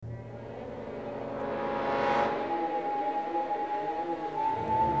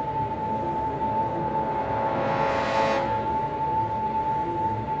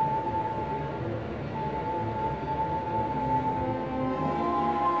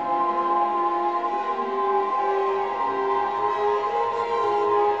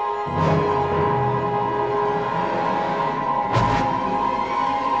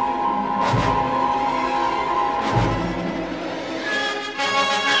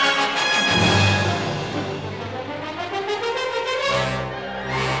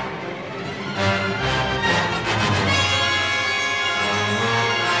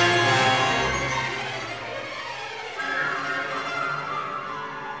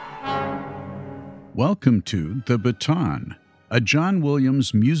Welcome to The Baton, a John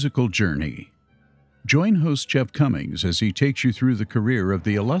Williams musical journey. Join host Jeff Commings as he takes you through the career of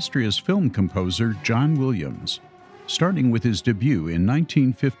the illustrious film composer John Williams, starting with his debut in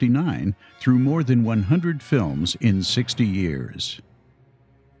 1959 through more than 100 films in 60 years.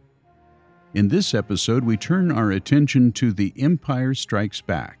 In this episode, we turn our attention to The Empire Strikes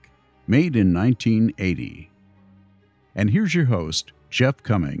Back, made in 1980. And here's your host, Jeff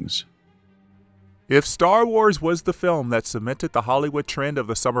Commings. If Star Wars was the film that cemented the Hollywood trend of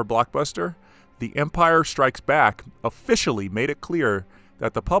the summer blockbuster, The Empire Strikes Back officially made it clear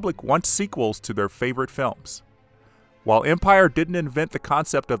that the public wants sequels to their favorite films. While Empire didn't invent the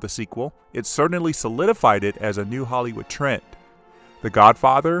concept of the sequel, it certainly solidified it as a new Hollywood trend. The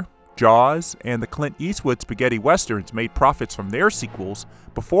Godfather, Jaws, and the Clint Eastwood spaghetti westerns made profits from their sequels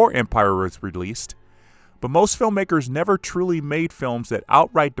before Empire was released, but most filmmakers never truly made films that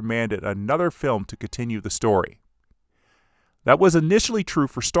outright demanded another film to continue the story. That was initially true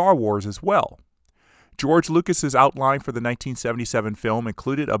for Star Wars as well. George Lucas's outline for the 1977 film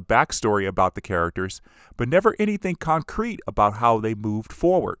included a backstory about the characters, but never anything concrete about how they moved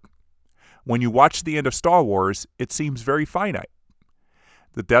forward. When you watch the end of Star Wars, it seems very finite.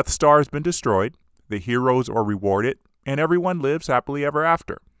 The Death Star has been destroyed, the heroes are rewarded, and everyone lives happily ever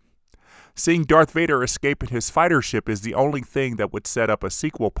after. Seeing Darth Vader escape in his fighter ship is the only thing that would set up a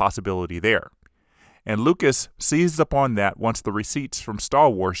sequel possibility there. And Lucas seized upon that once the receipts from Star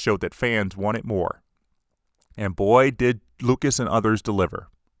Wars showed that fans wanted more. And boy, did Lucas and others deliver.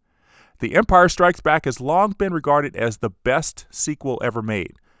 The Empire Strikes Back has long been regarded as the best sequel ever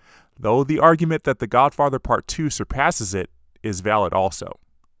made, though the argument that The Godfather Part 2 surpasses it is valid also.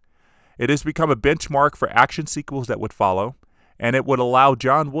 It has become a benchmark for action sequels that would follow, and it would allow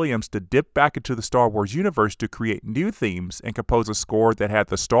John Williams to dip back into the Star Wars universe to create new themes and compose a score that had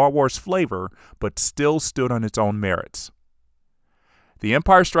the Star Wars flavor but still stood on its own merits. The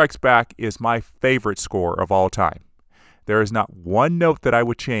Empire Strikes Back is my favorite score of all time. There is not one note that I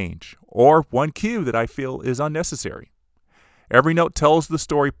would change, or one cue that I feel is unnecessary. Every note tells the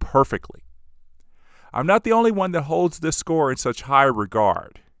story perfectly. I'm not the only one that holds this score in such high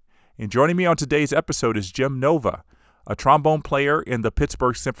regard. And joining me on today's episode is Jim Nova, a trombone player in the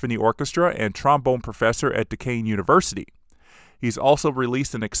Pittsburgh Symphony Orchestra and trombone professor at Duquesne University. He's also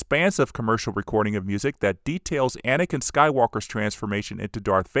released an expansive commercial recording of music that details Anakin Skywalker's transformation into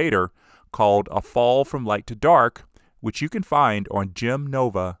Darth Vader, called A Fall from Light to Dark, which you can find on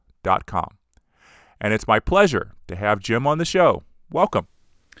jimnova.com. And it's my pleasure to have Jim on the show. Welcome.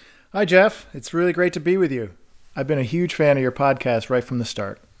 Hi, Jeff. It's really great to be with you. I've been a huge fan of your podcast right from the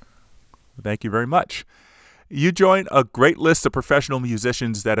start. Thank you very much. You join a great list of professional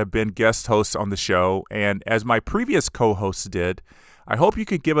musicians that have been guest hosts on the show, and as my previous co-hosts did, I hope you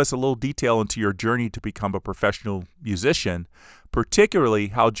could give us a little detail into your journey to become a professional musician, particularly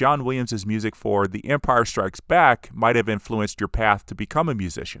how John Williams' music for The Empire Strikes Back might have influenced your path to become a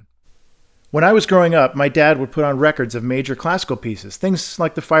musician. When I was growing up, my dad would put on records of major classical pieces, things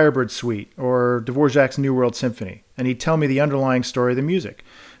like the Firebird Suite or Dvorak's New World Symphony, and he'd tell me the underlying story of the music.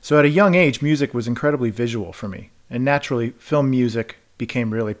 So at a young age, music was incredibly visual for me, and naturally, film music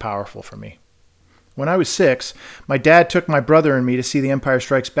became really powerful for me. When I was 6, my dad took my brother and me to see The Empire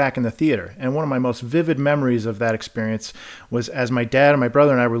Strikes Back in the theater, and one of my most vivid memories of that experience was as my dad and my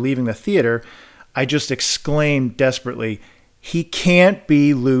brother and I were leaving the theater, I just exclaimed desperately, "He can't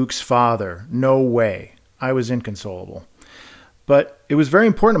be Luke's father. No way." I was inconsolable. But it was very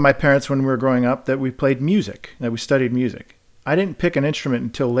important to my parents when we were growing up that we played music, that we studied music. I didn't pick an instrument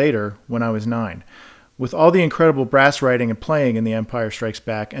until later when I was 9. With all the incredible brass writing and playing in The Empire Strikes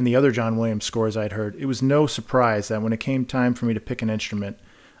Back and the other John Williams scores I'd heard, it was no surprise that when it came time for me to pick an instrument,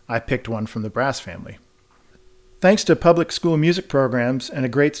 I picked one from the brass family. Thanks to public school music programs and a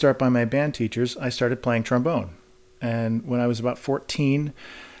great start by my band teachers, I started playing trombone. And when I was about 14,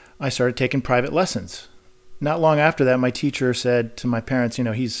 I started taking private lessons. Not long after that, my teacher said to my parents,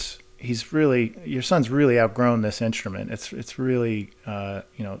 he's really, your son's really outgrown this instrument. It's really,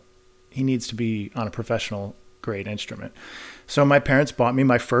 he needs to be on a professional grade instrument. So my parents bought me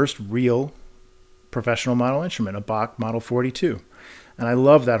my first real professional model instrument, a Bach Model 42. And I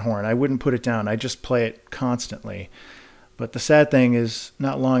love that horn. I wouldn't put it down. I just play it constantly. But the sad thing is,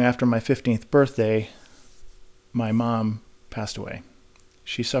 not long after my 15th birthday, my mom passed away.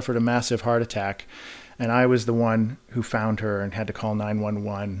 She suffered a massive heart attack, and I was the one who found her and had to call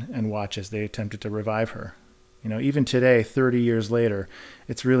 911 and watch as they attempted to revive her. Even today, 30 years later,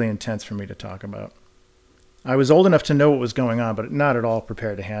 it's really intense for me to talk about. I was old enough to know what was going on, but not at all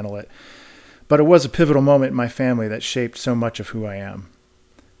prepared to handle it. But it was a pivotal moment in my family that shaped so much of who I am.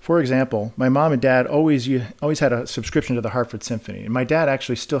 For example, my mom and dad always had a subscription to the Hartford Symphony, and my dad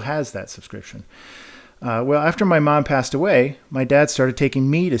actually still has that subscription. Well, after my mom passed away, my dad started taking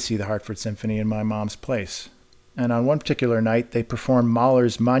me to see the Hartford Symphony in my mom's place. And on one particular night, they performed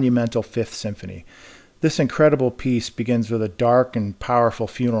Mahler's monumental Fifth Symphony. This incredible piece begins with a dark and powerful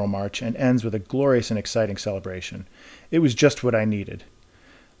funeral march and ends with a glorious and exciting celebration. It was just what I needed.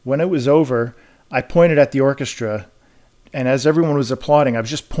 When it was over, I pointed at the orchestra, and as everyone was applauding, I was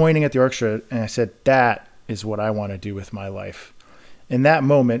just pointing at the orchestra, and I said, "That is what I want to do with my life." In that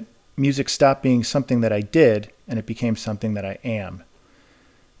moment, music stopped being something that I did, and it became something that I am.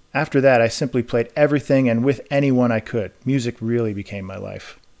 After that, I simply played everything and with anyone I could. Music really became my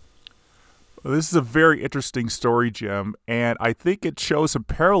life. Well, this is a very interesting story, Jim, and I think it shows some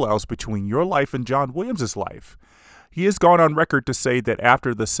parallels between your life and John Williams' life. He has gone on record to say that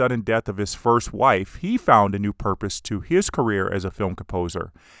after the sudden death of his first wife, he found a new purpose to his career as a film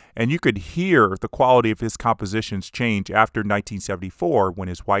composer. And you could hear the quality of his compositions change after 1974 when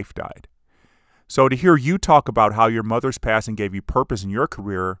his wife died. So to hear you talk about how your mother's passing gave you purpose in your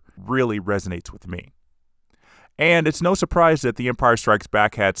career really resonates with me. And it's no surprise that The Empire Strikes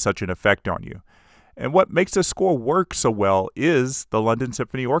Back had such an effect on you. And what makes the score work so well is the London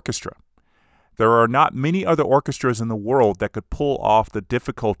Symphony Orchestra. There are not many other orchestras in the world that could pull off the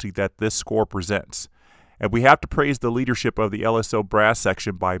difficulty that this score presents. And we have to praise the leadership of the LSO brass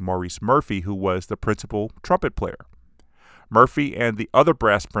section by Maurice Murphy, who was the principal trumpet player. Murphy and the other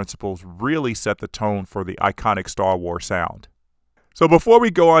brass principals really set the tone for the iconic Star Wars sound. So before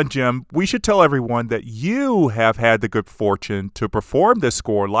we go on, Jim, we should tell everyone that you have had the good fortune to perform this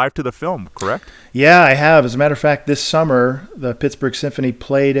score live to the film, correct? Yeah, I have. As a matter of fact, this summer, the Pittsburgh Symphony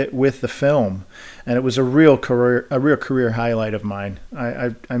played it with the film, and it was a real career highlight of mine.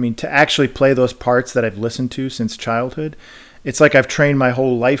 I mean, to actually play those parts that I've listened to since childhood, it's like I've trained my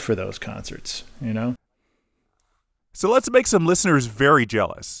whole life for those concerts, you know? So let's make some listeners very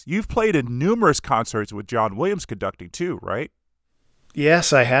jealous. You've played in numerous concerts with John Williams conducting too, right?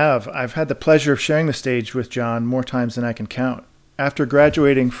 Yes, I have. I've had the pleasure of sharing the stage with John more times than I can count. After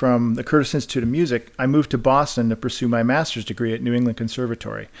graduating from the Curtis Institute of Music, I moved to Boston to pursue my master's degree at New England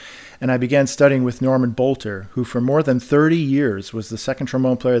Conservatory. And I began studying with Norman Bolter, who for more than 30 years was the second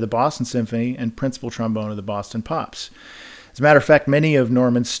trombone player of the Boston Symphony and principal trombone of the Boston Pops. As a matter of fact, many of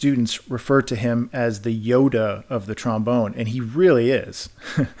Norman's students refer to him as the Yoda of the trombone, and he really is.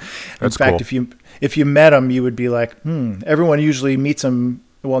 In fact, cool. if you met him, you would be like, Everyone usually meets him.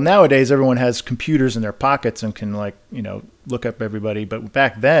 Well, nowadays everyone has computers in their pockets and can look up everybody. But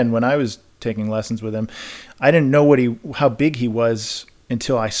back then, when I was taking lessons with him, I didn't know how big he was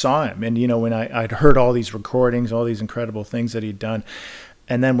until I saw him. And when I'd heard all these recordings, all these incredible things that he'd done.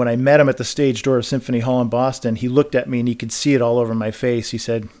 And then when I met him at the stage door of Symphony Hall in Boston, he looked at me and he could see it all over my face. He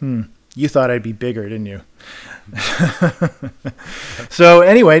said, you thought I'd be bigger, didn't you? So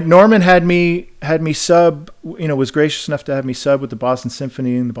anyway, Norman had me sub, was gracious enough to have me sub with the Boston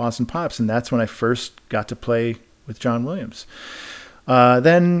Symphony and the Boston Pops. And that's when I first got to play with John Williams.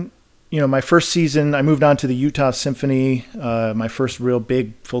 Then, my first season, I moved on to the Utah Symphony, my first real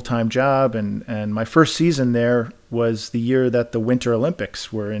big full-time job. And my first season there was the year that the Winter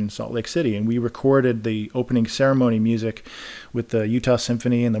Olympics were in Salt Lake City. And we recorded the opening ceremony music with the Utah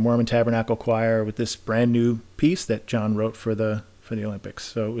Symphony and the Mormon Tabernacle Choir with this brand new piece that John wrote for the Olympics.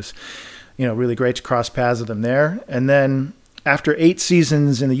 So it was, really great to cross paths with him there. And then after 8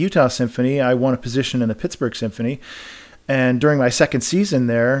 seasons in the Utah Symphony, I won a position in the Pittsburgh Symphony. And during my second season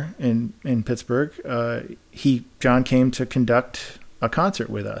there in Pittsburgh, John came to conduct a concert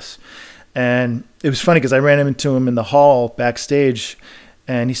with us. And it was funny because I ran into him in the hall backstage,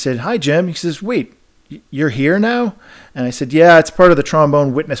 and he said, "Hi, Jim." He says, "Wait, you're here now?" And I said, "Yeah, it's part of the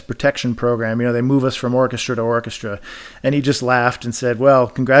Trombone Witness Protection Program. They move us from orchestra to orchestra." And he just laughed and said, "Well,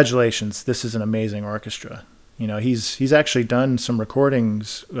 congratulations. This is an amazing orchestra." He's actually done some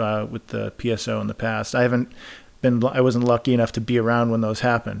recordings with the PSO in the past. I wasn't lucky enough to be around when those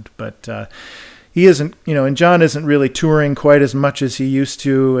happened, but he isn't, and John isn't really touring quite as much as he used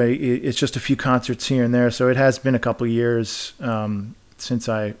to. It's just a few concerts here and there. So it has been a couple of years since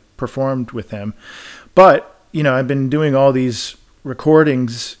I performed with him. But, I've been doing all these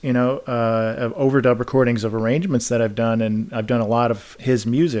recordings, of overdub recordings of arrangements that I've done. And I've done a lot of his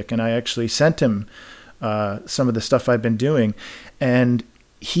music. And I actually sent him some of the stuff I've been doing. And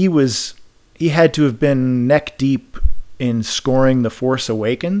he had to have been neck deep in scoring The Force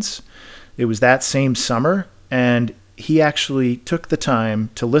Awakens. It was that same summer, and he actually took the time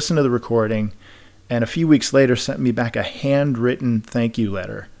to listen to the recording, and a few weeks later sent me back a handwritten thank you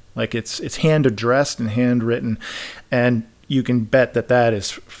letter. Like it's hand addressed and handwritten. And you can bet that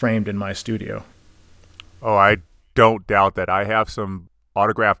is framed in my studio. Oh, I don't doubt that. I have some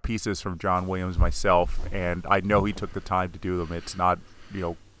autographed pieces from John Williams myself, and I know he took the time to do them. It's not,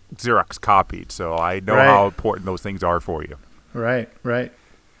 Xerox copied, so I know how important those things are for you. Right.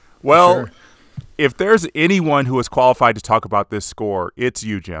 Well, sure. If there's anyone who is qualified to talk about this score, it's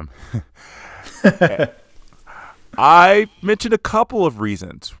you, Jim. I mentioned a couple of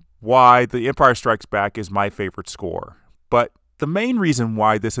reasons why The Empire Strikes Back is my favorite score, but the main reason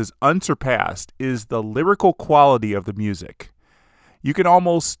why this is unsurpassed is the lyrical quality of the music. You can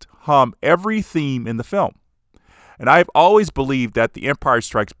almost hum every theme in the film. And I've always believed that The Empire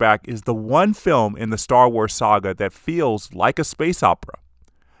Strikes Back is the one film in the Star Wars saga that feels like a space opera.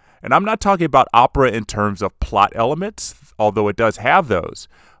 And I'm not talking about opera in terms of plot elements, although it does have those,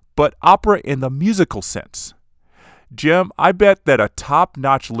 but opera in the musical sense. Jim, I bet that a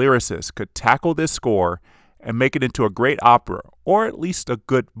top-notch lyricist could tackle this score and make it into a great opera, or at least a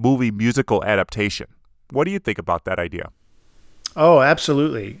good movie musical adaptation. What do you think about that idea? Oh,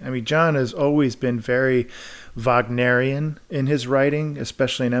 absolutely. I mean, John has always been very Wagnerian in his writing,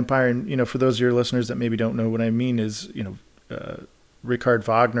 especially in Empire. And, for those of your listeners that maybe don't know what I mean is, Richard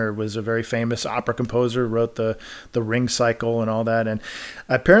Wagner was a very famous opera composer, wrote the Ring Cycle and all that. And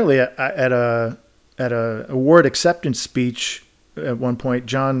apparently at a award acceptance speech at one point,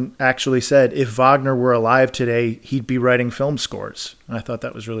 John actually said, if Wagner were alive today, he'd be writing film scores. And I thought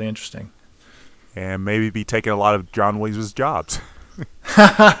that was really interesting. And maybe be taking a lot of John Williams' jobs.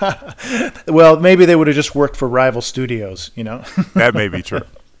 Well, maybe they would have just worked for rival studios, That may be true.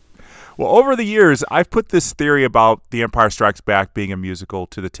 Well, over the years, I've put this theory about The Empire Strikes Back being a musical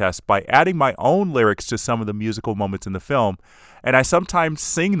to the test by adding my own lyrics to some of the musical moments in the film, and I sometimes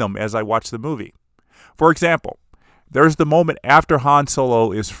sing them as I watch the movie. For example, there's the moment after Han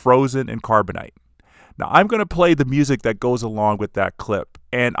Solo is frozen in carbonite. Now, I'm going to play the music that goes along with that clip,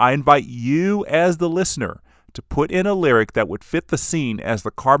 and I invite you as the listener to put in a lyric that would fit the scene as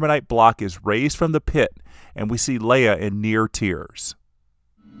the carbonite block is raised from the pit and we see Leia in near tears.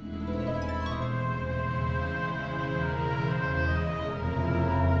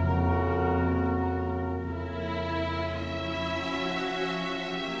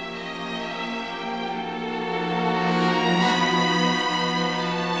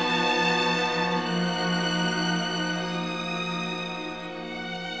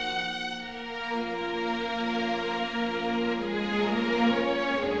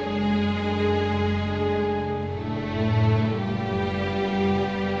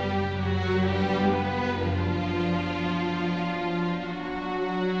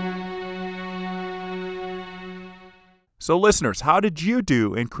 So listeners, how did you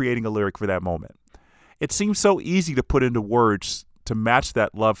do in creating a lyric for that moment? It seems so easy to put into words to match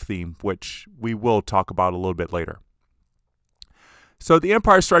that love theme, which we will talk about a little bit later. So The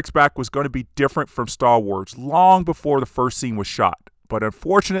Empire Strikes Back was going to be different from Star Wars long before the first scene was shot, but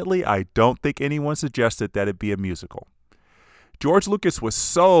unfortunately, I don't think anyone suggested that it be a musical. George Lucas was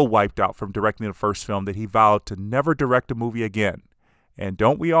so wiped out from directing the first film that he vowed to never direct a movie again. And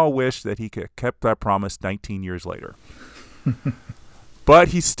don't we all wish that he could have kept that promise 19 years later? But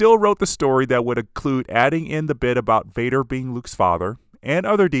he still wrote the story that would include adding in the bit about Vader being Luke's father and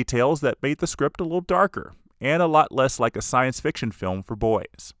other details that made the script a little darker and a lot less like a science fiction film for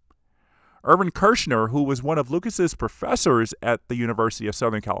boys. Irvin Kershner, who was one of Lucas's professors at the University of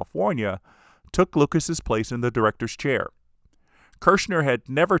Southern California, took Lucas's place in the director's chair. Kershner had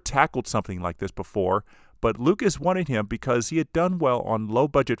never tackled something like this before, but Lucas wanted him because he had done well on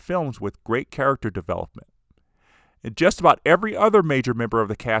low-budget films with great character development. And just about every other major member of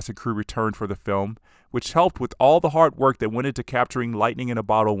the cast and crew returned for the film, which helped with all the hard work that went into capturing lightning in a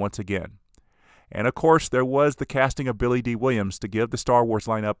bottle once again. And of course, there was the casting of Billy D. Williams to give the Star Wars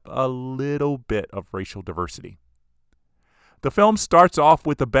lineup a little bit of racial diversity. The film starts off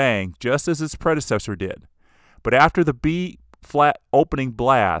with a bang, just as its predecessor did. But after the B-flat opening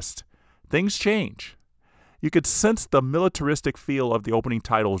blast, things change. You could sense the militaristic feel of the opening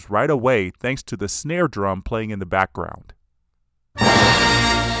titles right away thanks to the snare drum playing in the background.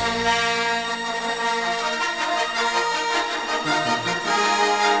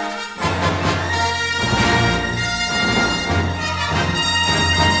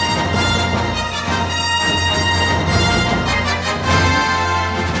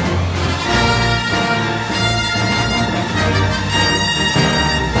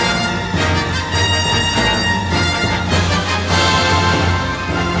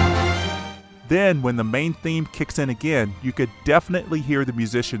 Then, when the main theme kicks in again, you could definitely hear the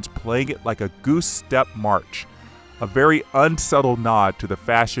musicians playing it like a goose step march, a very unsubtle nod to the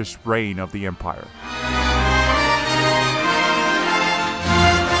fascist reign of the Empire.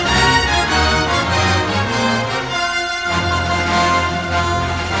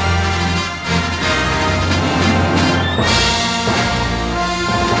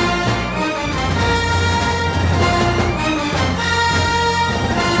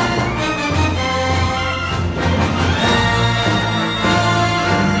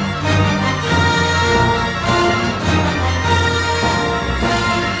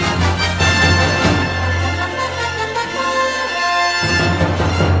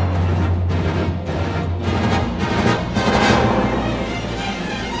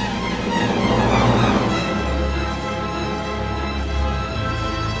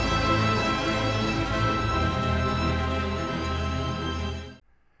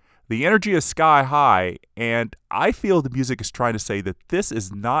 The energy is sky high, and I feel the music is trying to say that this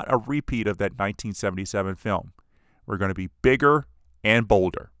is not a repeat of that 1977 film. We're going to be bigger and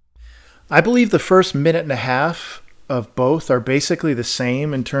bolder. I believe the first minute and a half of both are basically the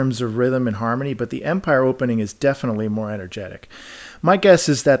same in terms of rhythm and harmony, but the Empire opening is definitely more energetic. My guess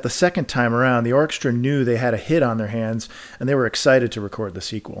is that the second time around, the orchestra knew they had a hit on their hands, and they were excited to record the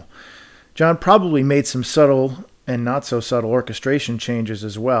sequel. John probably made some subtle and not so subtle orchestration changes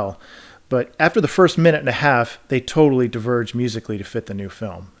as well, but after the first minute and a half, they totally diverged musically to fit the new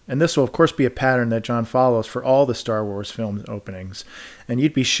film. And this will, of course, be a pattern that John follows for all the Star Wars film openings. And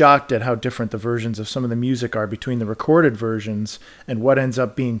you'd be shocked at how different the versions of some of the music are between the recorded versions and what ends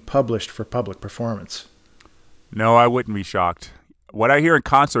up being published for public performance. No, I wouldn't be shocked. What I hear in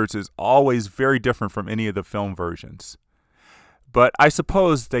concerts is always very different from any of the film versions. But I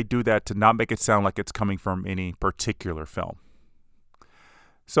suppose they do that to not make it sound like it's coming from any particular film.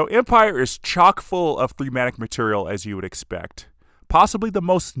 So Empire is chock full of thematic material, as you would expect. Possibly the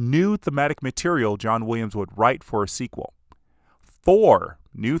most new thematic material John Williams would write for a sequel. 4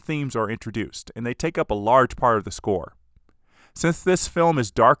 new themes are introduced, and they take up a large part of the score. Since this film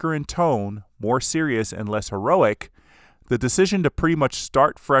is darker in tone, more serious, and less heroic, the decision to pretty much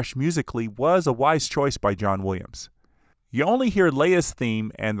start fresh musically was a wise choice by John Williams. You only hear Leia's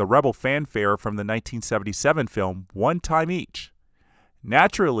theme and the Rebel fanfare from the 1977 film one time each.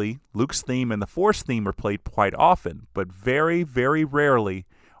 Naturally, Luke's theme and the Force theme are played quite often, but very, very rarely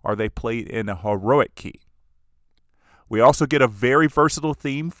are they played in a heroic key. We also get a very versatile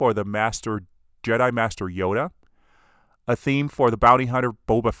theme for the Jedi Master Yoda, a theme for the bounty hunter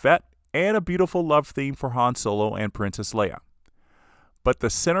Boba Fett, and a beautiful love theme for Han Solo and Princess Leia. But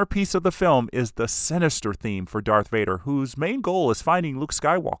the centerpiece of the film is the sinister theme for Darth Vader, whose main goal is finding Luke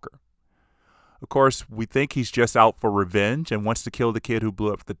Skywalker. Of course, we think he's just out for revenge and wants to kill the kid who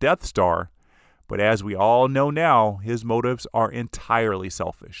blew up the Death Star, but as we all know now, his motives are entirely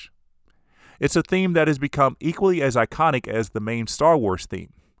selfish. It's a theme that has become equally as iconic as the main Star Wars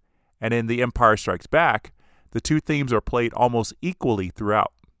theme, and in The Empire Strikes Back, the two themes are played almost equally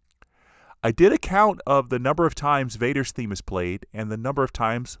throughout. I did a count of the number of times Vader's theme is played and the number of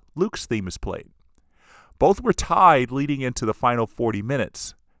times Luke's theme is played. Both were tied leading into the final 40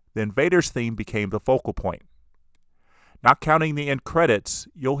 minutes. Then Vader's theme became the focal point. Not counting the end credits,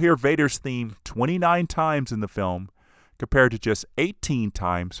 you'll hear Vader's theme 29 times in the film compared to just 18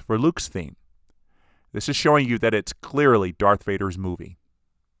 times for Luke's theme. This is showing you that it's clearly Darth Vader's movie.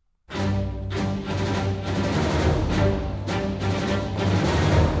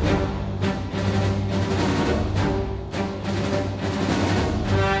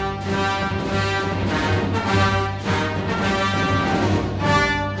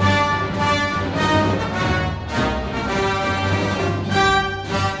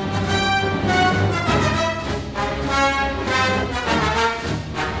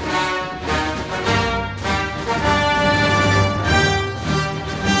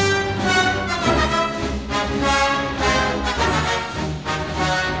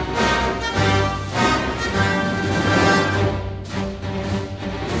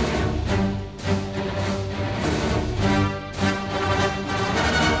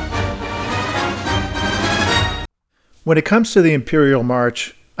 When it comes to the Imperial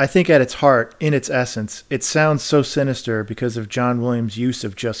March, I think at its heart, in its essence, it sounds so sinister because of John Williams' use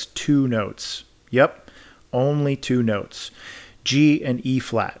of just 2 notes. Yep, only 2 notes. G and E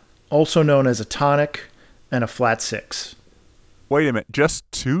flat, also known as a tonic and a flat 6. Wait a minute, just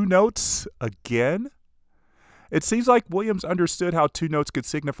 2 notes again? It seems like Williams understood how 2 notes could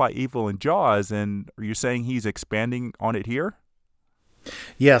signify evil in Jaws, and are you saying he's expanding on it here?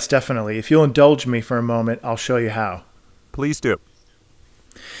 Yes, definitely. If you'll indulge me for a moment, I'll show you how. Please do.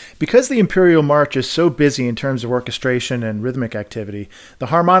 Because the Imperial March is so busy in terms of orchestration and rhythmic activity, the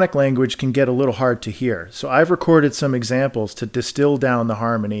harmonic language can get a little hard to hear. So I've recorded some examples to distill down the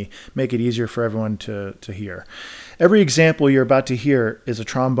harmony, make it easier for everyone to hear. Every example you're about to hear is a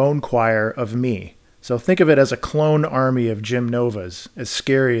trombone choir of me. So think of it as a clone army of Jim Novas, as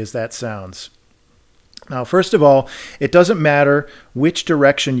scary as that sounds. Now, first of all, it doesn't matter which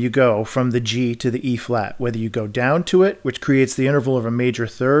direction you go from the G to the E flat, whether you go down to it, which creates the interval of a major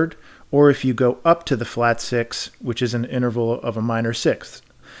third, or if you go up to the flat 6, which is an interval of a minor 6th.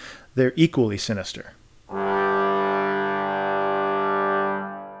 They're equally sinister.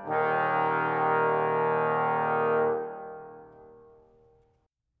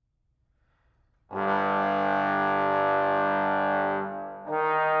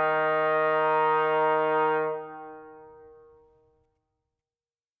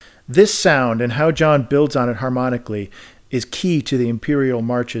 This sound and how John builds on it harmonically is key to the Imperial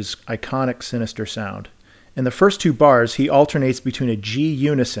March's iconic sinister sound. In the first two bars, he alternates between a G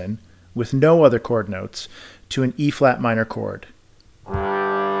unison, with no other chord notes, to an E-flat minor chord.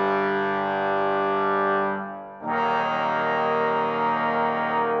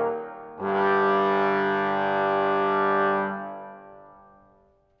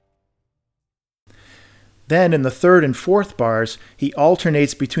 Then in the third and fourth bars, he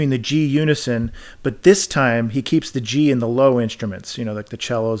alternates between the G unison, but this time he keeps the G in the low instruments, like the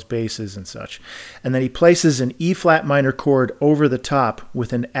cellos, basses, and such. And then he places an E-flat minor chord over the top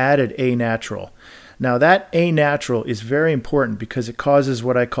with an added A natural. Now that A natural is very important because it causes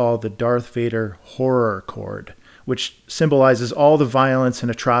what I call the Darth Vader horror chord, which symbolizes all the violence and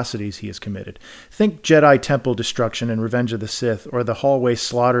atrocities he has committed. Think Jedi Temple destruction in Revenge of the Sith, or the hallway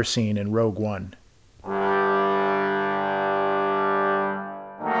slaughter scene in Rogue One.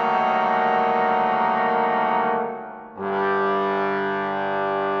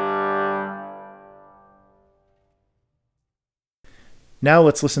 Now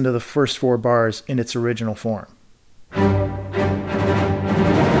let's listen to the first four bars in its original form.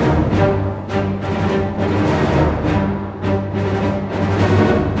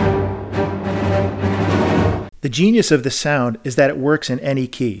 The genius of this sound is that it works in any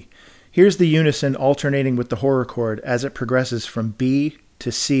key. Here's the unison alternating with the horror chord as it progresses from B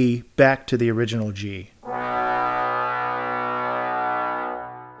to C back to the original G.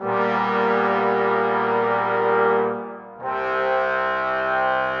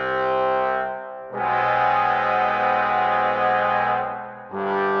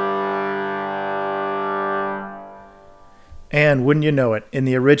 And wouldn't you know it, in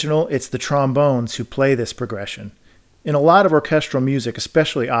the original, it's the trombones who play this progression. In a lot of orchestral music,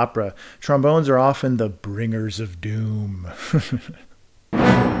 especially opera, trombones are often the bringers of doom.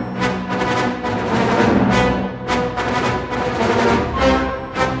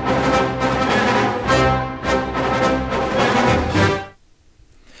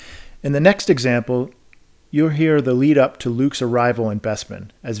 In the next example, you'll hear the lead up to Luke's arrival in Bespin,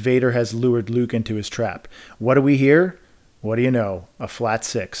 as Vader has lured Luke into his trap. What do we hear? What do you know? A flat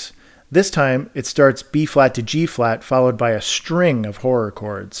 6. This time, it starts B flat to G flat, followed by a string of horror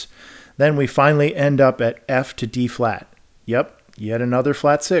chords. Then we finally end up at F to D flat. Yep, yet another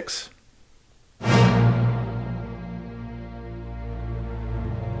flat 6.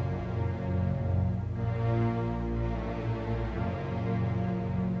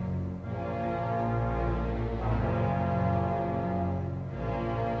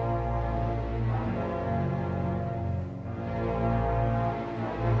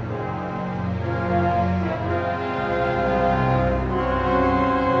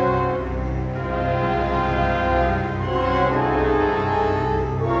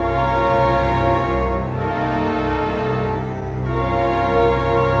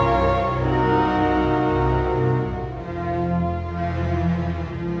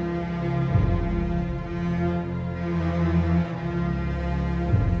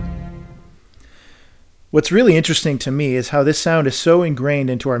 What's really interesting to me is how this sound is so ingrained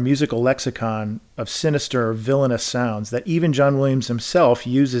into our musical lexicon of sinister or villainous sounds that even John Williams himself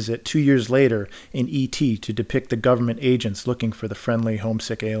uses it 2 years later in E.T. to depict the government agents looking for the friendly,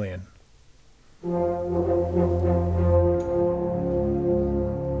 homesick alien.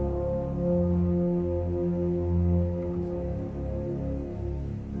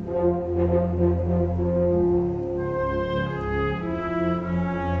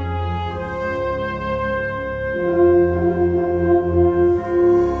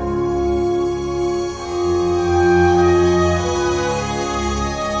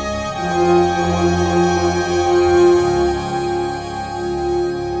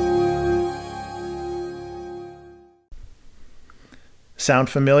 Sound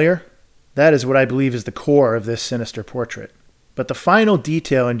familiar? That is what I believe is the core of this sinister portrait. But the final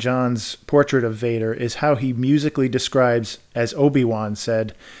detail in John's portrait of Vader is how he musically describes, as Obi-Wan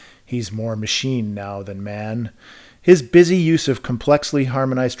said, "He's more machine now than man." His busy use of complexly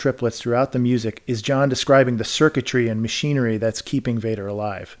harmonized triplets throughout the music is John describing the circuitry and machinery that's keeping Vader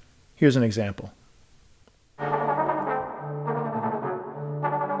alive. Here's an example.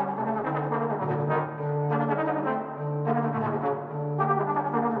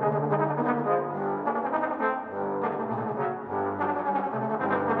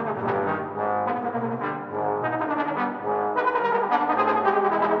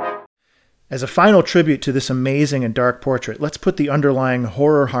 As a final tribute to this amazing and dark portrait, let's put the underlying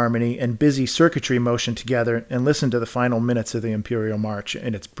horror harmony and busy circuitry motion together and listen to the final minutes of the Imperial March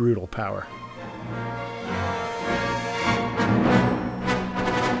in its brutal power.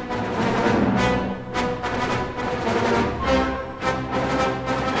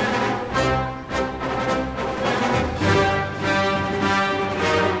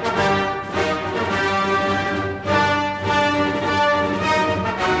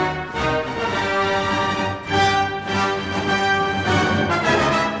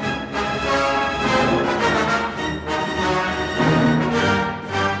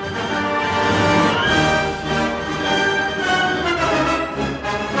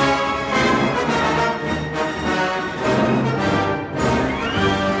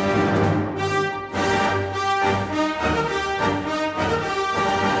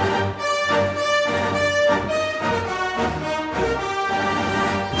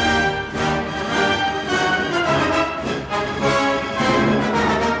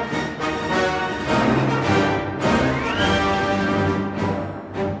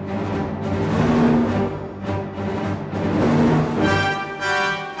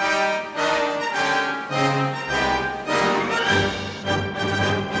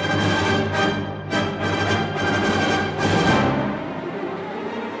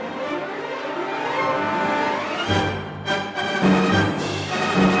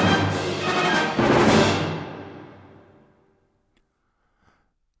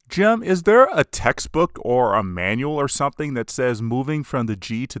 Jim, is there a textbook or a manual or something that says moving from the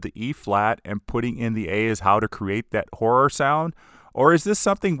G to the E flat and putting in the A is how to create that horror sound? Or is this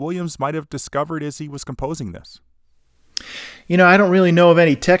something Williams might have discovered as he was composing this? I don't really know of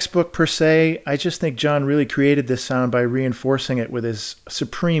any textbook per se. I just think John really created this sound by reinforcing it with his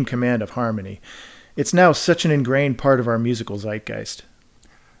supreme command of harmony. It's now such an ingrained part of our musical zeitgeist.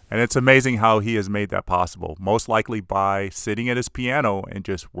 And it's amazing how he has made that possible, most likely by sitting at his piano and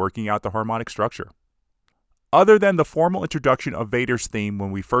just working out the harmonic structure. Other than the formal introduction of Vader's theme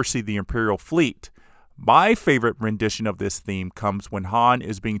when we first see the Imperial fleet, my favorite rendition of this theme comes when Han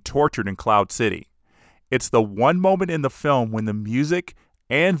is being tortured in Cloud City. It's the one moment in the film when the music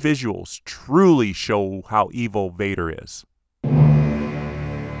and visuals truly show how evil Vader is.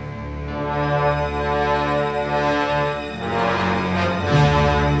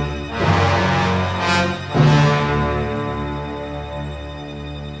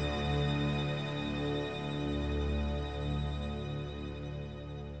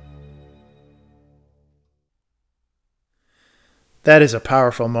 That is a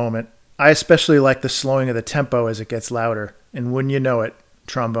powerful moment. I especially like the slowing of the tempo as it gets louder, and wouldn't you know it,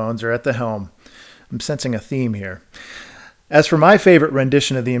 trombones are at the helm. I'm sensing a theme here. As for my favorite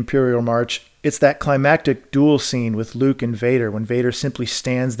rendition of the Imperial March, it's that climactic duel scene with Luke and Vader when Vader simply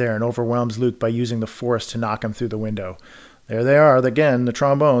stands there and overwhelms Luke by using the Force to knock him through the window. There they are again, the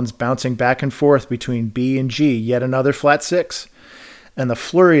trombones bouncing back and forth between B and G, yet another flat six. And the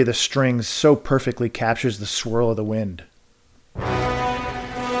flurry of the strings so perfectly captures the swirl of the wind.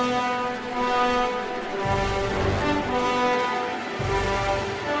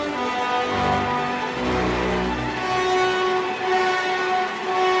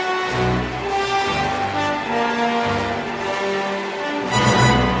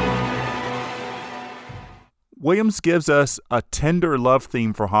 Williams gives us a tender love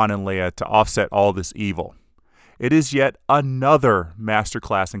theme for Han and Leia to offset all this evil. It is yet another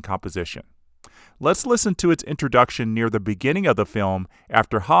masterclass in composition. Let's listen to its introduction near the beginning of the film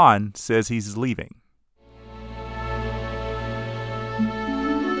after Han says he's leaving.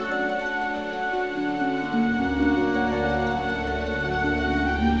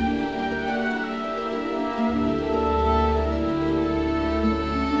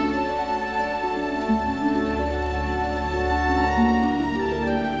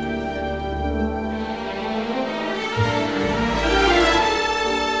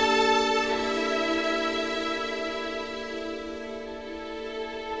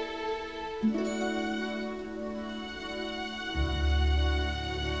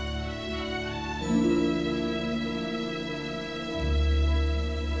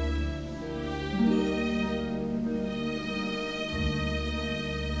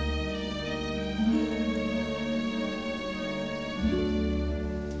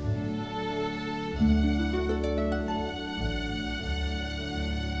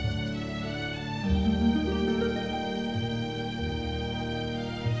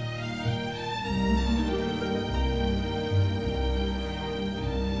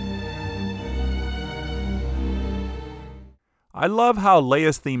 I love how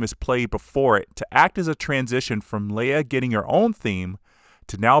Leia's theme is played before it to act as a transition from Leia getting her own theme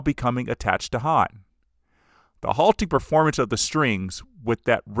to now becoming attached to Han. The halting performance of the strings, with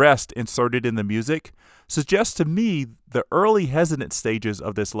that rest inserted in the music, suggests to me the early hesitant stages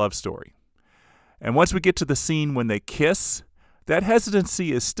of this love story. And once we get to the scene when they kiss, that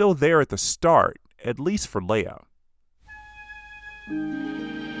hesitancy is still there at the start, at least for Leia.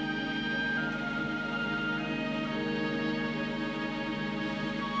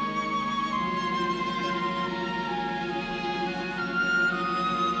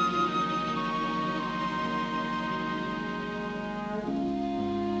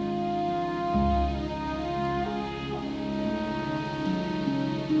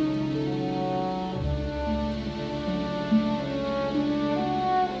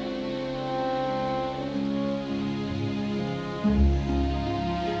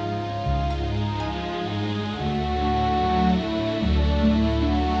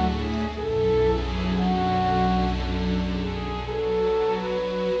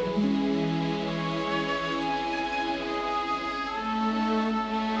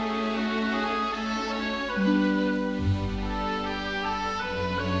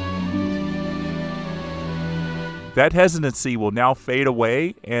 That hesitancy will now fade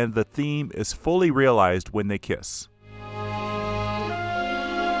away, and the theme is fully realized when they kiss.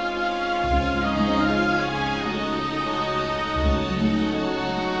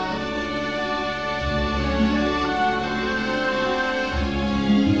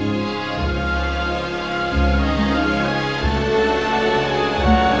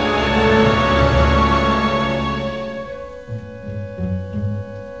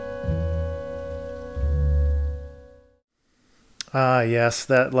 Ah, yes,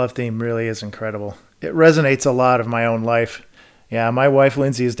 that love theme really is incredible. It resonates a lot of my own life. Yeah, my wife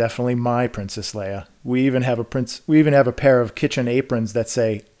Lindsay is definitely my Princess Leia. We even have a pair of kitchen aprons that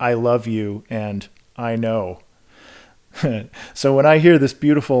say "I love you" and "I know." So when I hear this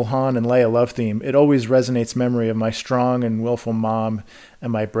beautiful Han and Leia love theme, it always resonates memory of my strong and willful mom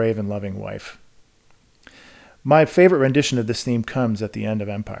and my brave and loving wife. My favorite rendition of this theme comes at the end of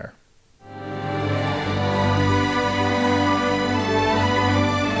Empire.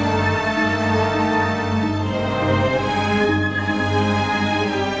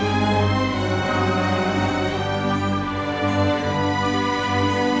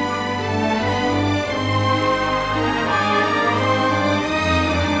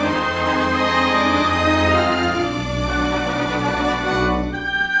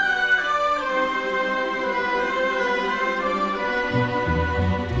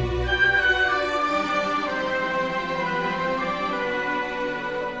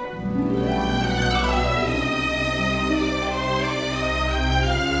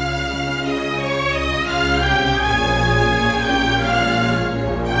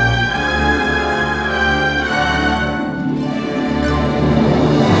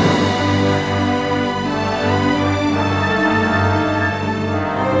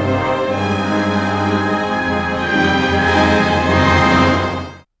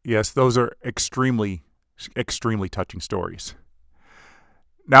 Yes, those are extremely, extremely touching stories.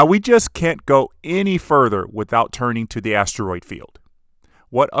 Now, we just can't go any further without turning to the asteroid field.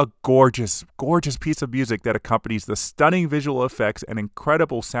 What a gorgeous, gorgeous piece of music that accompanies the stunning visual effects and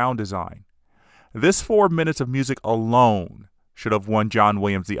incredible sound design. This 4 minutes of music alone should have won John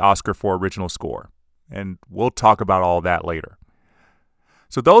Williams the Oscar for original score. And we'll talk about all that later.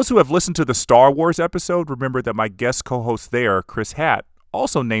 So those who have listened to the Star Wars episode remember that my guest co-host there, Chris Hatt,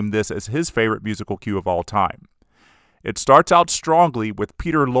 also named this as his favorite musical cue of all time. It starts out strongly with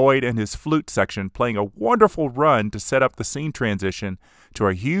Peter Lloyd and his flute section playing a wonderful run to set up the scene transition to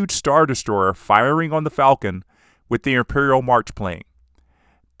a huge Star Destroyer firing on the Falcon with the Imperial March playing.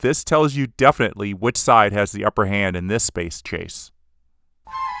 This tells you definitely which side has the upper hand in this space chase.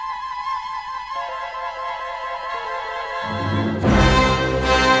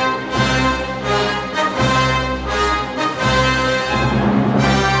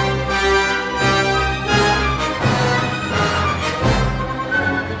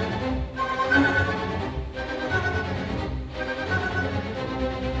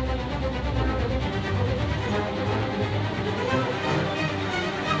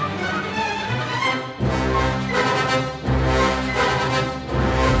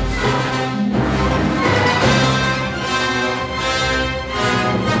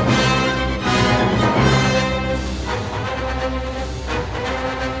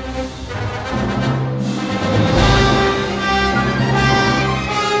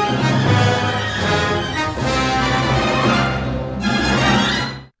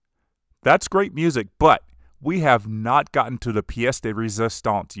 That's great music, but we have not gotten to the pièce de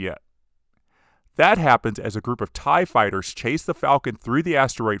résistance yet. That happens as a group of TIE fighters chase the Falcon through the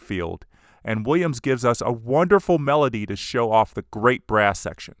asteroid field, and Williams gives us a wonderful melody to show off the great brass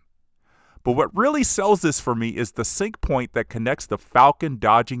section. But what really sells this for me is the sync point that connects the Falcon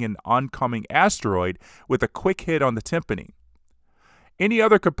dodging an oncoming asteroid with a quick hit on the timpani. Any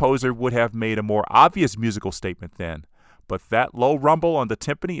other composer would have made a more obvious musical statement then, but that low rumble on the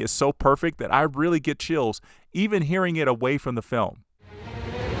timpani is so perfect that I really get chills, even hearing it away from the film.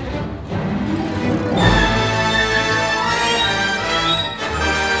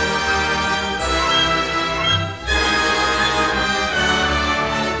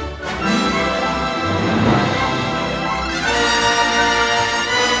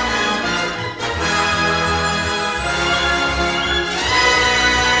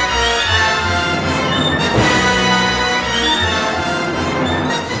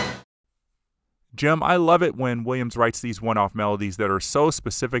 Jim, I love it when Williams writes these one-off melodies that are so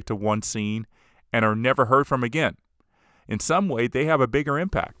specific to one scene and are never heard from again. In some way, they have a bigger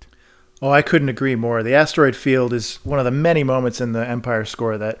impact. Oh, I couldn't agree more. The asteroid field is one of the many moments in the Empire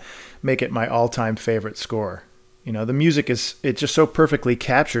score that make it my all-time favorite score. You know, the music it just so perfectly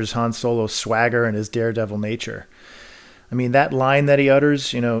captures Han Solo's swagger and his daredevil nature. I mean, that line that he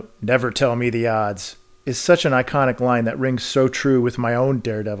utters, never tell me the odds, is such an iconic line that rings so true with my own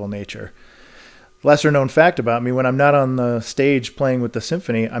daredevil nature. Lesser known fact about me, when I'm not on the stage playing with the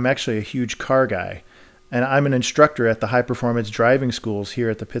symphony, I'm actually a huge car guy. And I'm an instructor at the high-performance driving schools here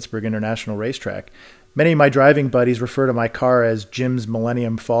at the Pittsburgh International Racetrack. Many of my driving buddies refer to my car as Jim's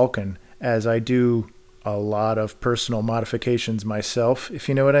Millennium Falcon, as I do a lot of personal modifications myself, if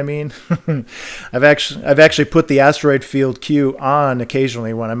you know what I mean. I've actually put the asteroid field cue on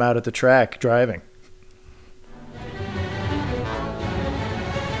occasionally when I'm out at the track driving.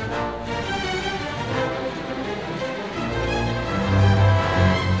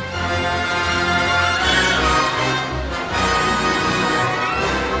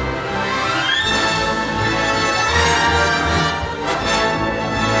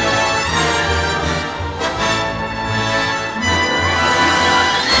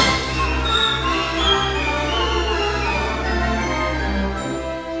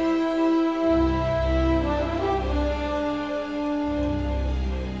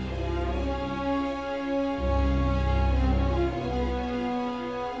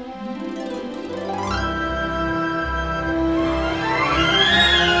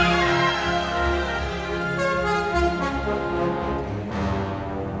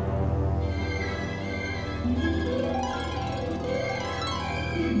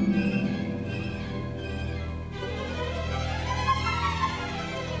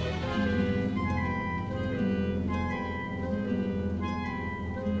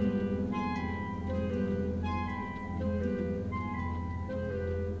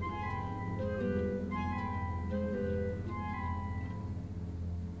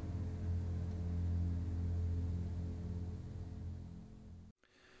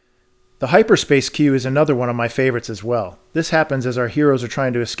 The hyperspace cue is another one of my favorites as well. This happens as our heroes are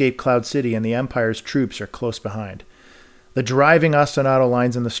trying to escape Cloud City and the Empire's troops are close behind. The driving ostinato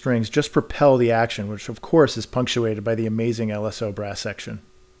lines in the strings just propel the action, which of course is punctuated by the amazing LSO brass section.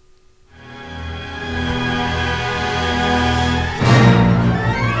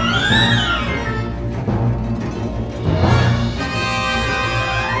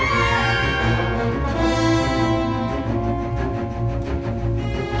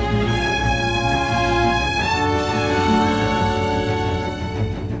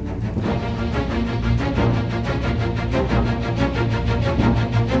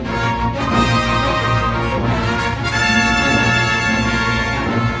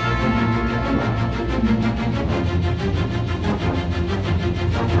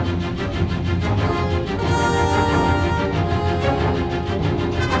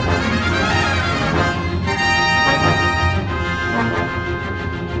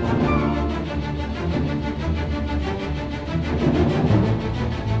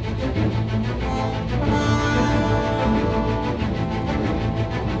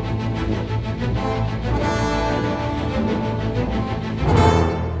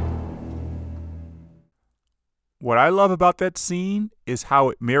 What I love about that scene is how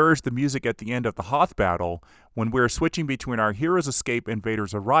it mirrors the music at the end of the Hoth battle when we're switching between our hero's escape and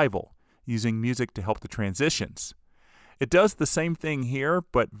Vader's arrival, using music to help the transitions. It does the same thing here,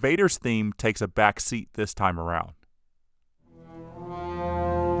 but Vader's theme takes a back seat this time around.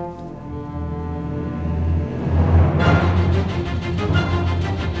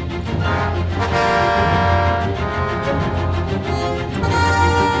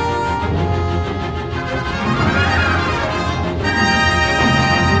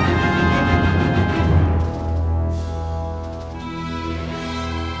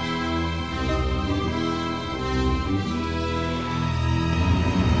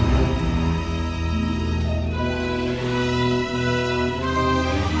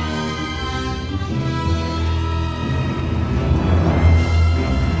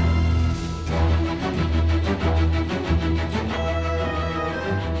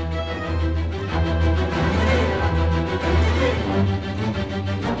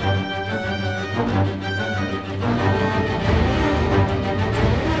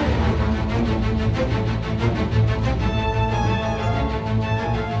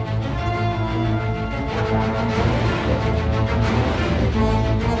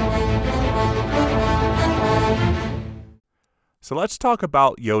 So let's talk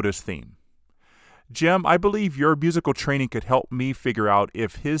about Yoda's theme. Jim, I believe your musical training could help me figure out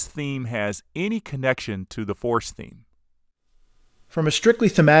if his theme has any connection to the Force theme. From a strictly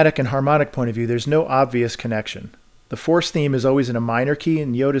thematic and harmonic point of view, there's no obvious connection. The Force theme is always in a minor key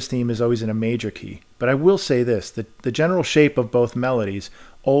and Yoda's theme is always in a major key. But I will say this, the general shape of both melodies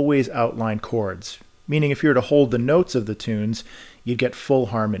always outline chords, meaning if you were to hold the notes of the tunes, you'd get full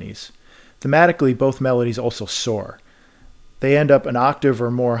harmonies. Thematically, both melodies also soar. They end up an octave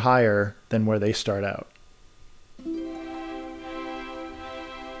or more higher than where they start out.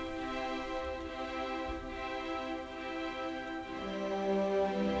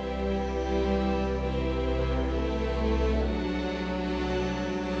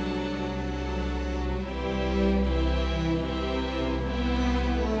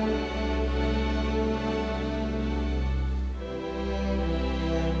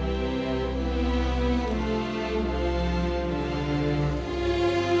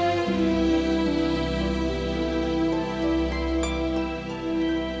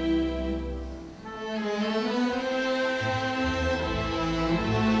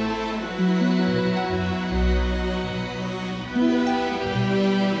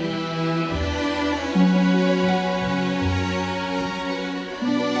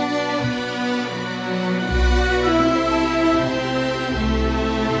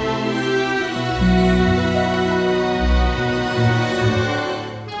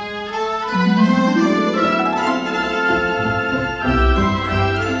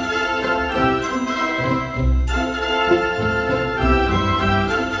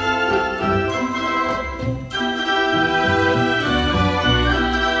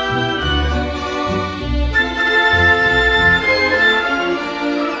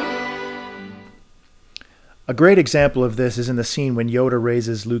 A great example of this is in the scene when Yoda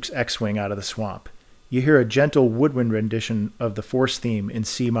raises Luke's X-Wing out of the swamp. You hear a gentle woodwind rendition of the Force theme in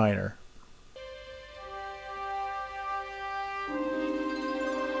C minor.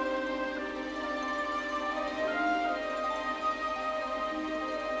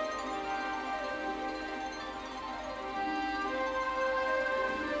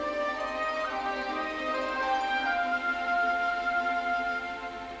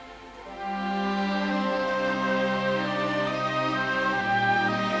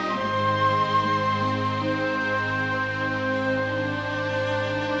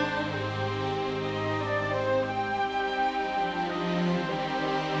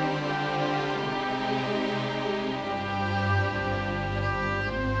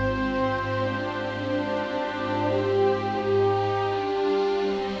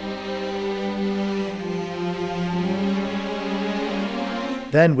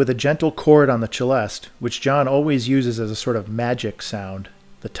 Then, with a gentle chord on the celeste, which John always uses as a sort of magic sound,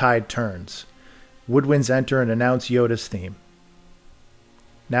 the tide turns. Woodwinds enter and announce Yoda's theme.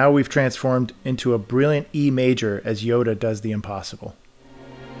 Now we've transformed into a brilliant E major as Yoda does the impossible.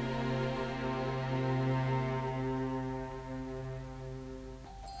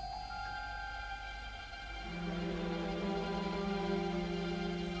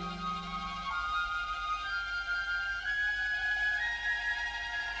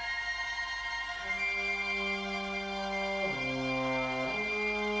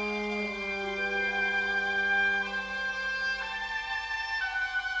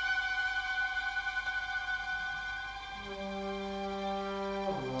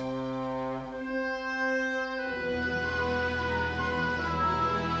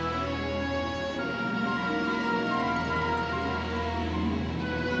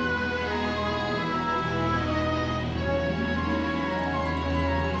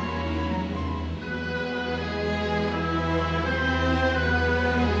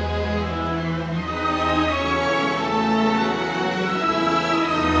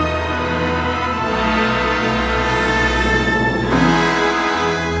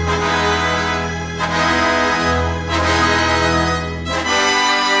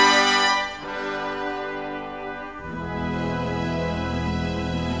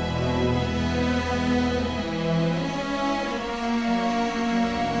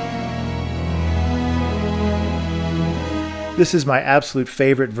 This is my absolute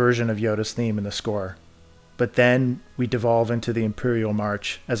favorite version of Yoda's theme in the score. But then we devolve into the Imperial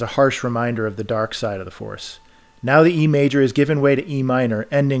March as a harsh reminder of the dark side of the Force. Now the E major is given way to E minor,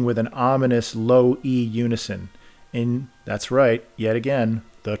 ending with an ominous low E unison. That's right, yet again,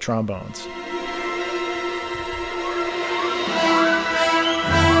 the trombones.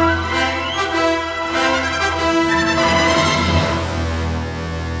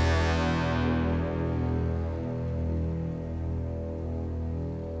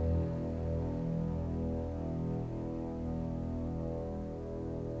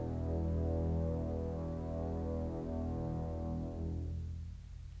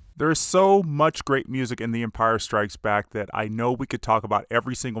 There is so much great music in The Empire Strikes Back that I know we could talk about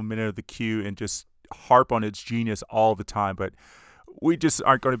every single minute of the cue and just harp on its genius all the time, but we just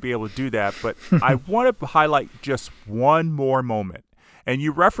aren't going to be able to do that. But I want to highlight just one more moment. And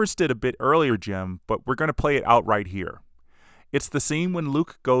you referenced it a bit earlier, Jim, but we're going to play it out right here. It's the scene when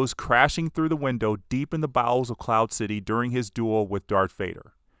Luke goes crashing through the window deep in the bowels of Cloud City during his duel with Darth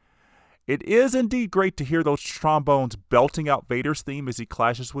Vader. It is indeed great to hear those trombones belting out Vader's theme as he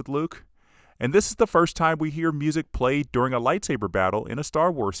clashes with Luke, and this is the first time we hear music played during a lightsaber battle in a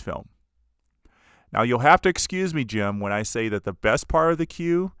Star Wars film. Now you'll have to excuse me, Jim, when I say that the best part of the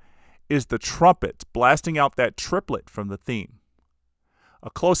cue is the trumpets blasting out that triplet from the theme.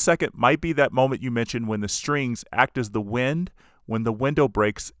 A close second might be that moment you mentioned when the strings act as the wind when the window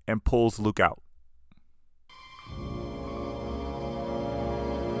breaks and pulls Luke out.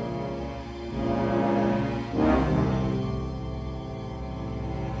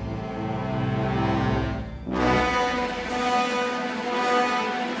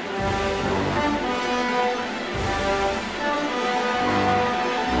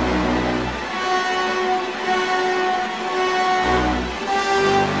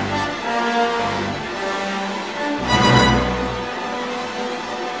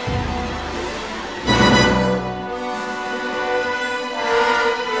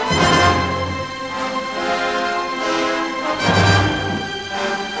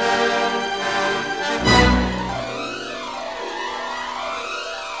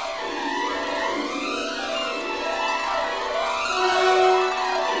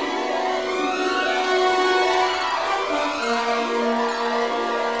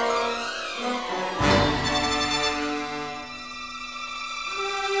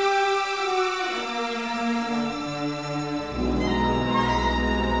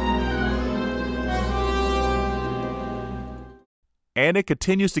 And it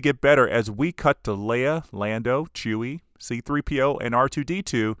continues to get better as we cut to Leia, Lando, Chewie, C-3PO, and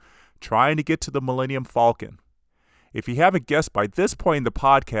R2-D2 trying to get to the Millennium Falcon. If you haven't guessed by this point in the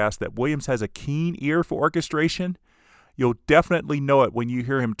podcast that Williams has a keen ear for orchestration, you'll definitely know it when you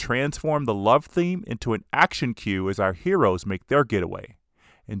hear him transform the love theme into an action cue as our heroes make their getaway.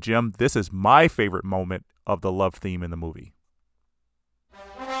 And Jim, this is my favorite moment of the love theme in the movie.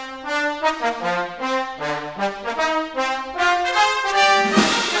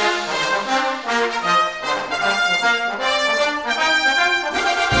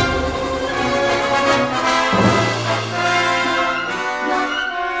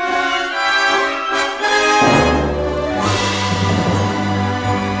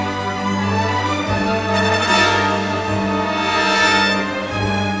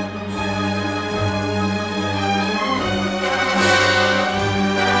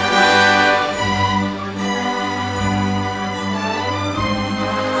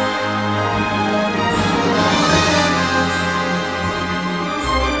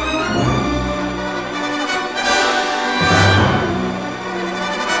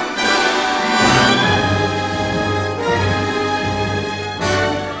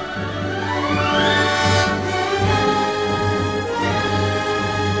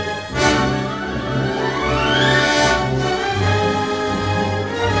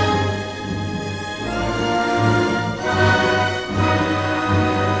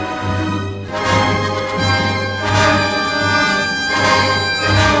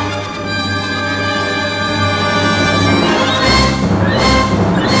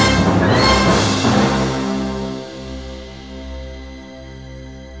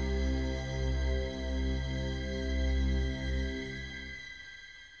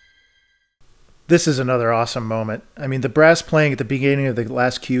 This is another awesome moment. I mean, the brass playing at the beginning of the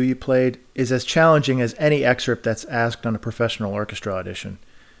last cue you played is as challenging as any excerpt that's asked on a professional orchestra audition.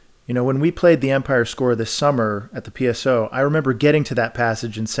 You know, when we played the Empire score this summer at the PSO, I remember getting to that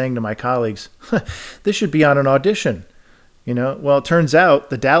passage and saying to my colleagues, this should be on an audition. You know, well, it turns out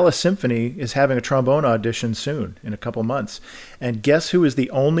the Dallas Symphony is having a trombone audition soon, in a couple months. And guess who is the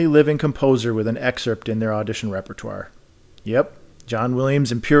only living composer with an excerpt in their audition repertoire? Yep, John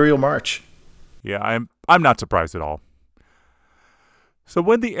Williams' Imperial March. Yeah, I'm not surprised at all. So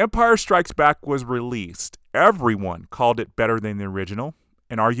when The Empire Strikes Back was released, everyone called it better than the original,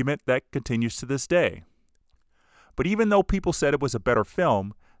 an argument that continues to this day. But even though people said it was a better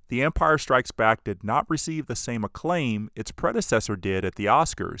film, The Empire Strikes Back did not receive the same acclaim its predecessor did at the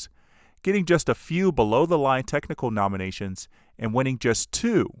Oscars, getting just a few below-the-line technical nominations and winning just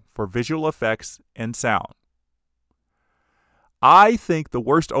 2 for visual effects and sound. I think the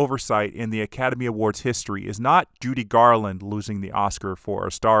worst oversight in the Academy Awards history is not Judy Garland losing the Oscar for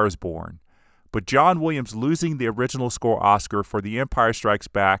A Star is Born, but John Williams losing the original score Oscar for The Empire Strikes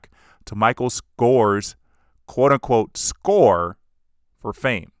Back to Michael Score's quote-unquote score for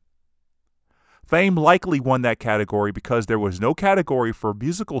Fame. Fame likely won that category because there was no category for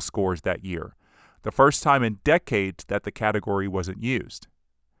musical scores that year, the first time in decades that the category wasn't used.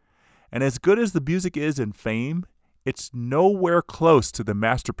 And as good as the music is in Fame, it's nowhere close to the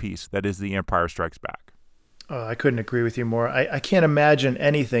masterpiece that is The Empire Strikes Back. Oh, I couldn't agree with you more. I can't imagine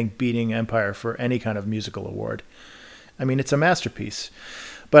anything beating Empire for any kind of musical award. I mean, it's a masterpiece.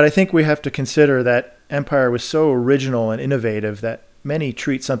 But I think we have to consider that Empire was so original and innovative that many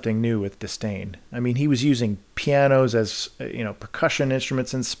treat something new with disdain. I mean, he was using pianos as, percussion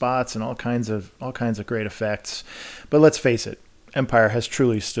instruments in spots and all kinds of great effects. But let's face it, Empire has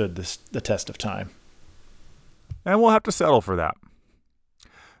truly stood the test of time. And we'll have to settle for that.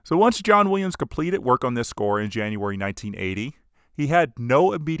 So once John Williams completed work on this score in January 1980, he had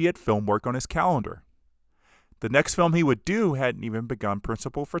no immediate film work on his calendar. The next film he would do hadn't even begun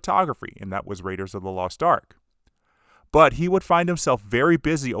principal photography, and that was Raiders of the Lost Ark. But he would find himself very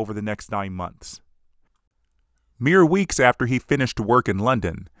busy over the next 9 months. Mere weeks after he finished work in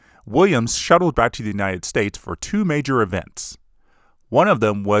London, Williams shuttled back to the United States for 2 major events. One of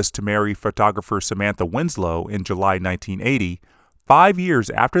them was to marry photographer Samantha Winslow in July 1980, 5 years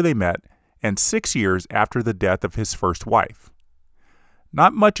after they met and 6 years after the death of his first wife.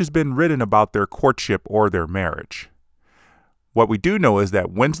 Not much has been written about their courtship or their marriage. What we do know is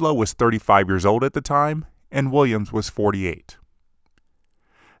that Winslow was 35 years old at the time, and Williams was 48.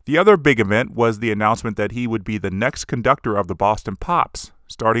 The other big event was the announcement that he would be the next conductor of the Boston Pops,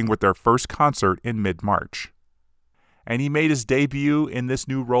 starting with their first concert in mid-March. And he made his debut in this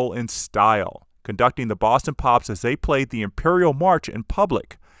new role in style, conducting the Boston Pops as they played the Imperial March in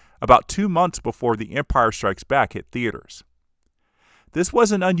public about 2 months before The Empire Strikes Back hit theaters. This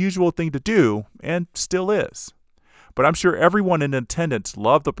was an unusual thing to do, and still is. but I'm sure everyone in attendance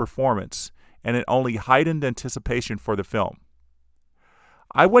loved the performance, and it only heightened anticipation for the film.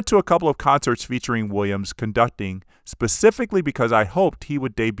 I went to a couple of concerts featuring Williams conducting specifically because I hoped he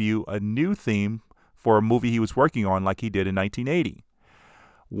would debut a new theme for a movie he was working on like he did in 1980.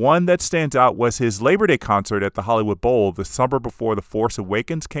 One that stands out was his Labor Day concert at the Hollywood Bowl the summer before The Force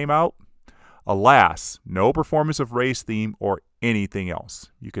Awakens came out. Alas, no performance of Rey's theme or anything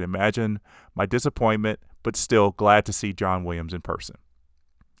else. You can imagine my disappointment, but still glad to see John Williams in person.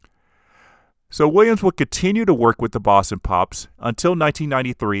 So Williams would continue to work with the Boston Pops until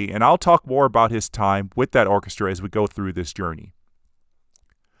 1993, and I'll talk more about his time with that orchestra as we go through this journey.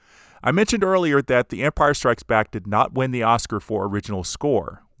 I mentioned earlier that The Empire Strikes Back did not win the Oscar for original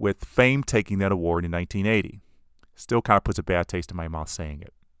score, with Fame taking that award in 1980. Still kind of puts a bad taste in my mouth saying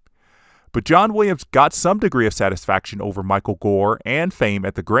it. But John Williams got some degree of satisfaction over Michael Gore and Fame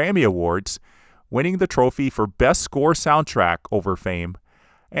at the Grammy Awards, winning the trophy for Best Score Soundtrack over Fame,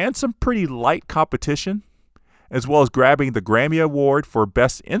 and some pretty light competition, as well as grabbing the Grammy Award for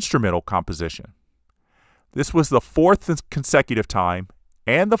Best Instrumental Composition. This was the fourth consecutive time,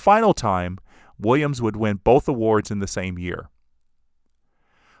 and the final time, Williams would win both awards in the same year.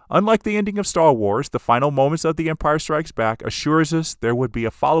 Unlike the ending of Star Wars, the final moments of The Empire Strikes Back assures us there would be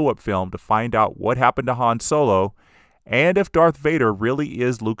a follow-up film to find out what happened to Han Solo and if Darth Vader really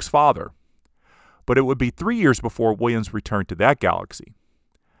is Luke's father. But it would be 3 years before Williams returned to that galaxy.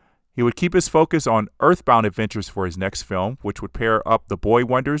 He would keep his focus on Earthbound adventures for his next film, which would pair up the boy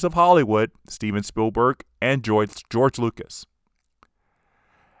wonders of Hollywood, Steven Spielberg, and George Lucas.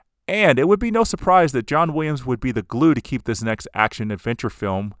 And it would be no surprise that John Williams would be the glue to keep this next action-adventure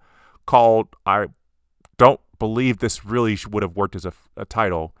film called, I don't believe this really would have worked as a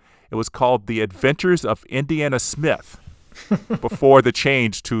title, it was called The Adventures of Indiana Smith, before the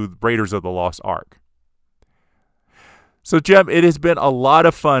change to Raiders of the Lost Ark. So, Jem, it has been a lot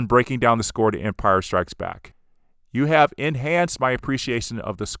of fun breaking down the score to Empire Strikes Back. You have enhanced my appreciation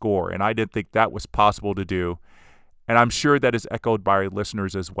of the score, and I didn't think that was possible to do, and I'm sure that is echoed by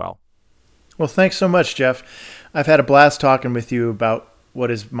listeners as well. Well, thanks so much, Jeff. I've had a blast talking with you about what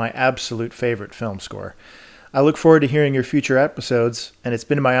is my absolute favorite film score. I look forward to hearing your future episodes, and it's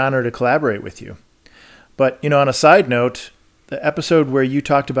been my honor to collaborate with you. But, on a side note, the episode where you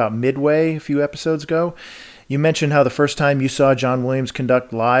talked about Midway a few episodes ago, you mentioned how the first time you saw John Williams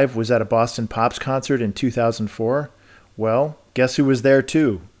conduct live was at a Boston Pops concert in 2004. Well, guess who was there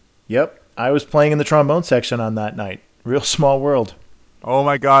too? Yep, I was playing in the trombone section on that night. Real small world. Oh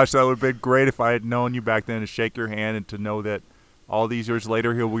my gosh, that would have been great if I had known you back then to shake your hand and to know that all these years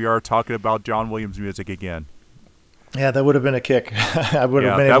later here we are talking about John Williams music again. Yeah, that would have been a kick. I would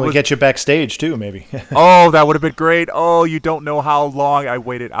have been able to get you backstage too, maybe. Oh, that would have been great. Oh, you don't know how long I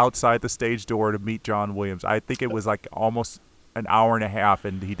waited outside the stage door to meet John Williams. I think it was like almost an hour and a half,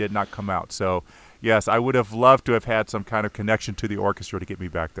 and he did not come out. So, yes, I would have loved to have had some kind of connection to the orchestra to get me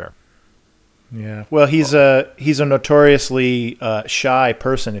back there. Yeah, well, he's a notoriously shy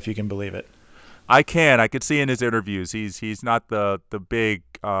person, if you can believe it. I could see in his interviews he's not the big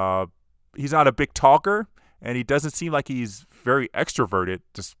he's not a big talker, and he doesn't seem like he's very extroverted,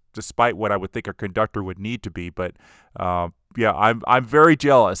 despite what I would think a conductor would need to be. But I'm very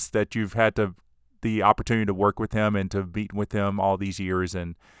jealous that you've had the opportunity to work with him and to meet with him all these years,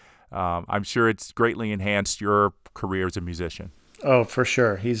 and I'm sure it's greatly enhanced your career as a musician. Oh, for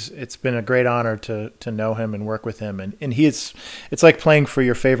sure. It's been a great honor to know him and work with him. And it's like playing for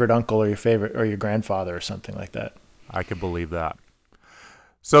your favorite uncle or your grandfather or something like that. I can believe that.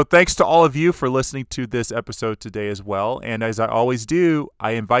 So thanks to all of you for listening to this episode today as well. And as I always do,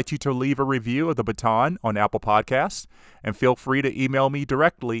 I invite you to leave a review of The Baton on Apple Podcasts, and feel free to email me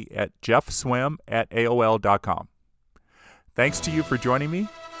directly at jeffswim@aol.com. Thanks to you for joining me,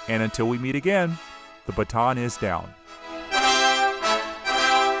 and until we meet again, the baton is down.